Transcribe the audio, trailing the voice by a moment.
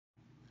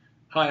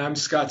Hi, I'm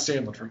Scott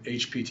Sandlin from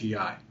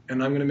HPTI,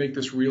 and I'm going to make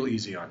this real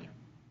easy on you.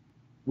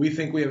 We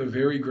think we have a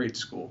very great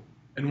school,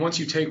 and once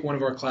you take one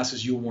of our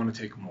classes, you'll want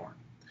to take more.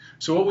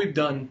 So what we've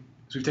done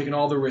is we've taken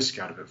all the risk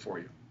out of it for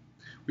you.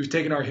 We've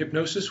taken our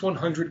Hypnosis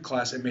 100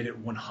 class and made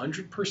it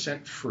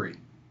 100% free.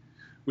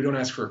 We don't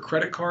ask for a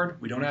credit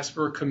card, we don't ask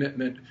for a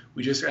commitment,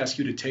 we just ask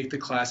you to take the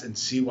class and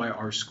see why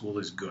our school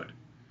is good.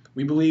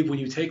 We believe when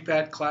you take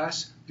that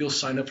class, you'll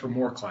sign up for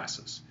more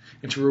classes.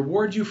 And to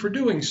reward you for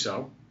doing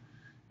so,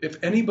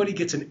 if anybody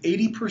gets an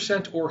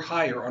 80% or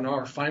higher on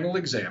our final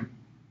exam,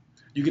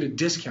 you get a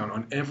discount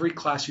on every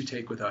class you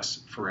take with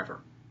us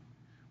forever.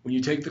 When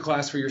you take the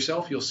class for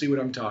yourself, you'll see what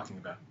I'm talking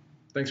about.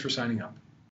 Thanks for signing up.